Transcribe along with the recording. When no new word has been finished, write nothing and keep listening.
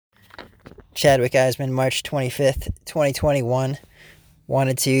Chadwick Eisman, March 25th, 2021.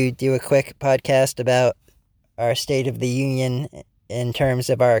 Wanted to do a quick podcast about our State of the Union in terms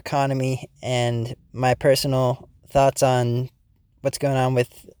of our economy and my personal thoughts on what's going on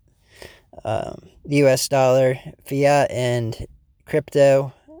with the US dollar, fiat, and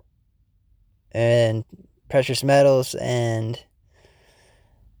crypto, and precious metals, and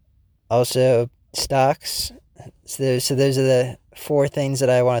also stocks. So those are the four things that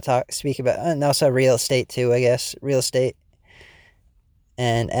I want to speak about, and also real estate too, I guess. Real estate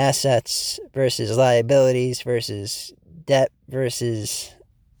and assets versus liabilities versus debt versus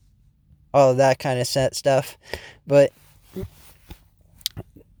all of that kind of stuff. But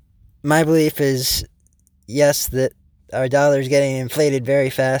my belief is, yes, that our dollar is getting inflated very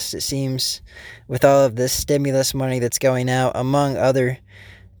fast, it seems, with all of this stimulus money that's going out, among other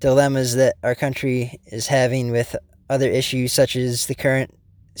dilemmas that our country is having with other issues, such as the current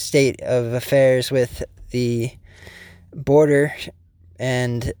state of affairs with the border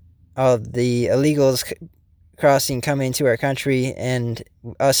and all of the illegals coming into our country, and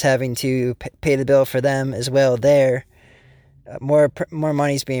us having to pay the bill for them as well there. More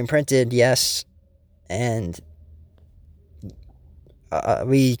money's being printed, yes, and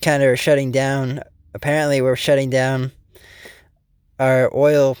we kind of are shutting down. Apparently, we're shutting down our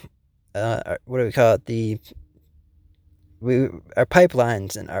oil. What do we call it? Our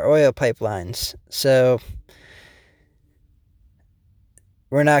pipelines and our oil pipelines. So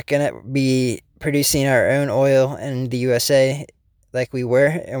we're not gonna be producing our own oil in the USA like we were,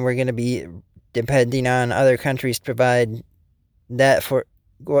 and we're gonna be depending on other countries to provide that for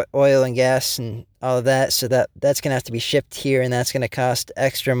oil and gas and all of that. So that's gonna have to be shipped here, and that's gonna cost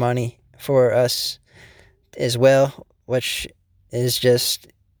extra money for us as well, which is just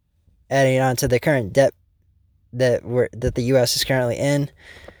adding on to the current debt that the U.S. is currently in.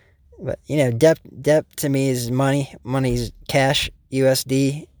 But debt to me is money. Money's cash.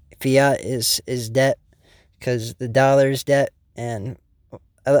 USD, fiat is debt, because the dollar is debt. And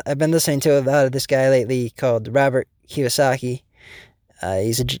I've been listening to a lot of this guy lately called Robert Kiyosaki.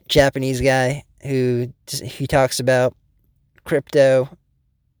 He's a Japanese guy who talks about crypto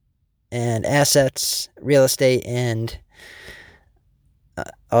and assets, real estate, and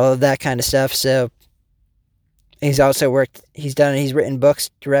all of that kind of stuff. So he's written books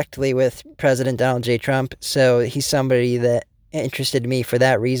directly with President Donald J. Trump. So he's somebody that interested me for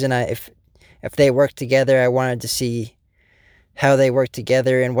that reason. If they worked together, I wanted to see how they worked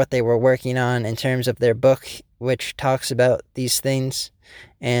together and what they were working on in terms of their book, which talks about these things.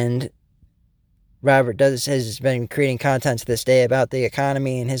 And Robert has been creating content to this day about the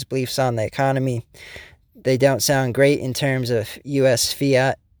economy and his beliefs on the economy. They don't sound great in terms of U.S.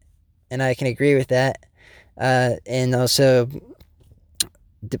 fiat, and I can agree with that. And also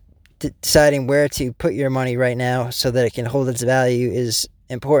deciding where to put your money right now so that it can hold its value is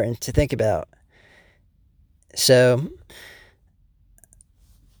important to think about. So,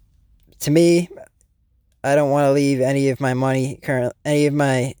 to me, I don't want to leave any of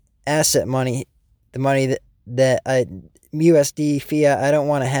my asset money, the money that USD fiat, I don't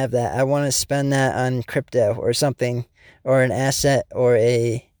want to have that. I want to spend that on crypto or something, or an asset, or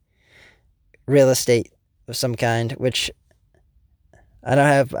a real estate of some kind, which I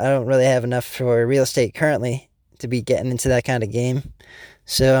don't really have enough for real estate currently to be getting into that kind of game.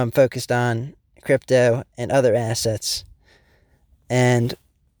 So I'm focused on crypto and other assets, and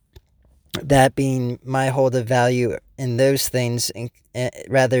that being my hold of value in those things,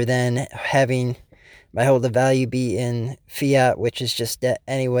 rather than having my hold of value be in fiat, which is just debt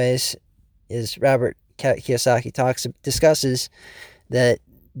anyways. Is Robert Kiyosaki discusses that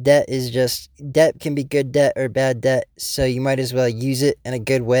debt can be good debt or bad debt, so you might as well use it in a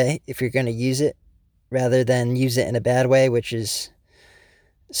good way if you're going to use it, rather than use it in a bad way, which is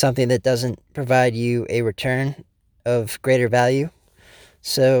something that doesn't provide you a return of greater value.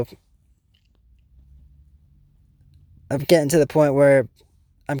 So I'm getting to the point where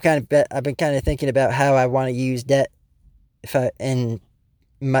I've been kind of thinking about how I want to use debt to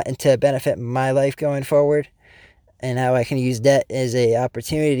benefit my life going forward, and how I can use debt as a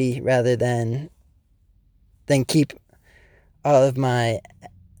opportunity rather than keep all of my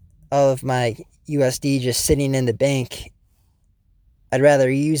USD just sitting in the bank. I'd rather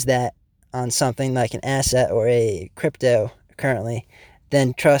use that on something like an asset or a crypto currently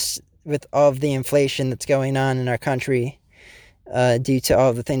than trust, with all of the inflation that's going on in our country, due to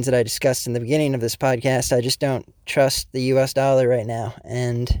all of the things that I discussed in the beginning of this podcast. I just don't trust the US dollar right now,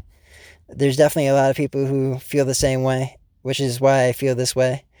 and there's definitely a lot of people who feel the same way, which is why I feel this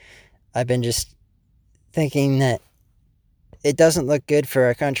way. I've been just thinking that it doesn't look good for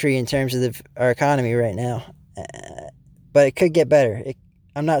our country in terms of our economy right now. But it could get better.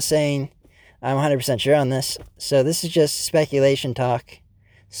 I'm not saying I'm 100% sure on this. So this is just speculation talk.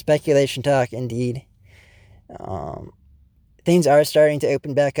 Speculation talk, indeed. Things are starting to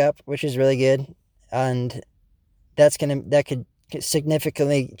open back up, which is really good. And that could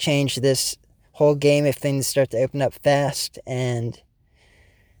significantly change this whole game if things start to open up fast and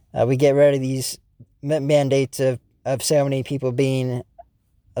we get rid of these mandates of so many people being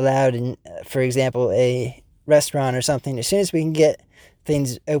allowed in, for example, a restaurant or something. As soon as we can get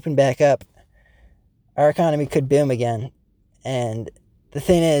things open back up, our economy could boom again. And the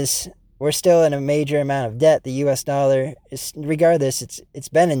thing is, we're still in a major amount of debt. The U.S. dollar is, regardless, it's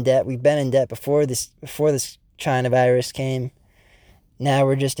been in debt. We've been in debt before this China virus came. Now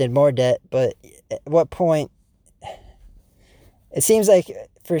we're just in more debt. But at what point? It seems like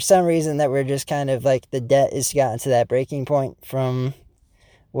for some reason that we're just kind of like the debt has gotten to that breaking point from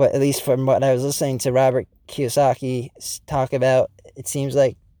what, at least from what I was listening to Robert Kiyosaki talk about. It seems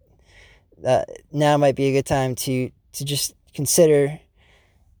like now might be a good time to just consider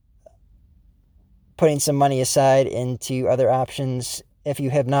putting some money aside into other options if you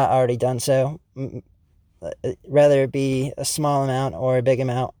have not already done so, whether it be a small amount or a big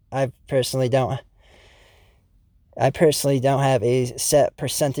amount. I personally don't have a set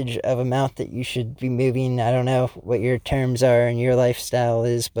percentage of amount that you should be moving. I don't know what your terms are and your lifestyle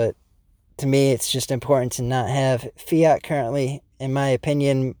is, but to me, it's just important to not have fiat currently. In my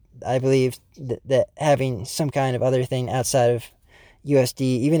opinion, I believe that having some kind of other thing outside of USD,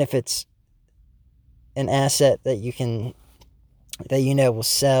 even if it's an asset that will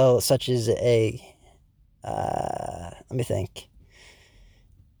sell, such as let me think.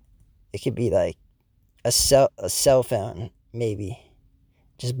 It could be like a cell phone, maybe.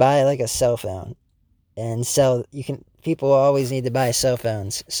 Just buy like a cell phone and sell. People always need to buy cell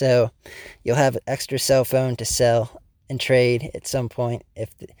phones, so you'll have an extra cell phone to sell and trade at some point.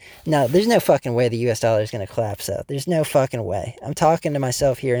 No, there's no fucking way the US dollar is going to collapse out. There's no fucking way. I'm talking to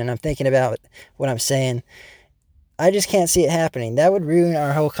myself here and I'm thinking about what I'm saying. I just can't see it happening. That would ruin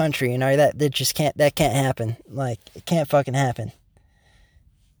our whole country, and that can't happen. Like, it can't fucking happen.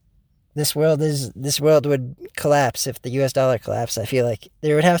 This world would collapse if the US dollar collapsed. I feel like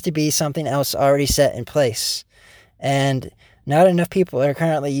there would have to be something else already set in place. And not enough people are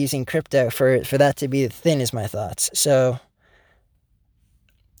currently using crypto for that to be the thing, is my thoughts. So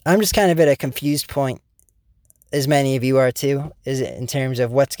I'm just kind of at a confused point, as many of you are too, in terms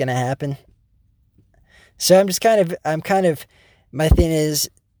of what's going to happen. So I'm kind of, my thing is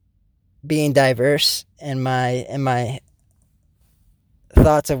being diverse in my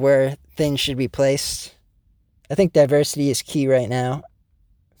thoughts of where things should be placed. I think diversity is key right now,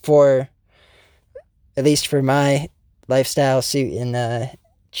 at least for my lifestyle suit, in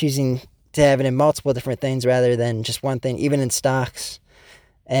choosing to have it in multiple different things rather than just one thing, even in stocks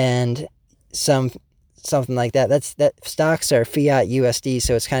and something like that. That stocks are fiat USD,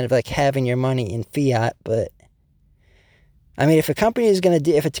 so it's kind of like having your money in fiat. But I mean, if a company is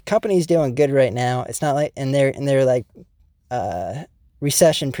doing good right now, it's not like and they're like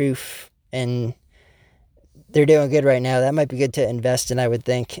recession proof and they're doing good right now, that might be good to invest in, I would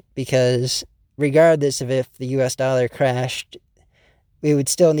think, because regardless of if the US dollar crashed, we would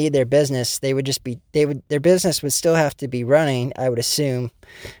still need their business. Their business would still have to be running, I would assume,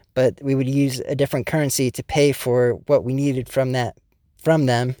 but we would use a different currency to pay for what we needed from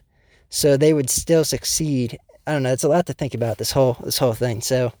them, so they would still succeed. I don't know, it's a lot to think about, this whole thing.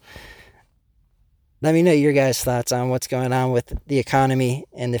 So let me know your guys' thoughts on what's going on with the economy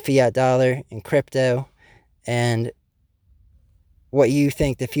and the fiat dollar and crypto, and what you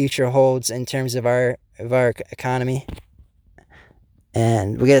think the future holds in terms of our economy.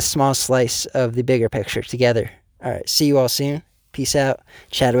 And we get a small slice of the bigger picture together. All right, see you all soon. Peace out.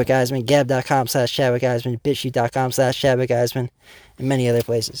 Chadwick Eisman, gab.com/Chadwick Eisman, bitchute.com/Chadwick Eisman, and many other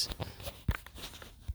places.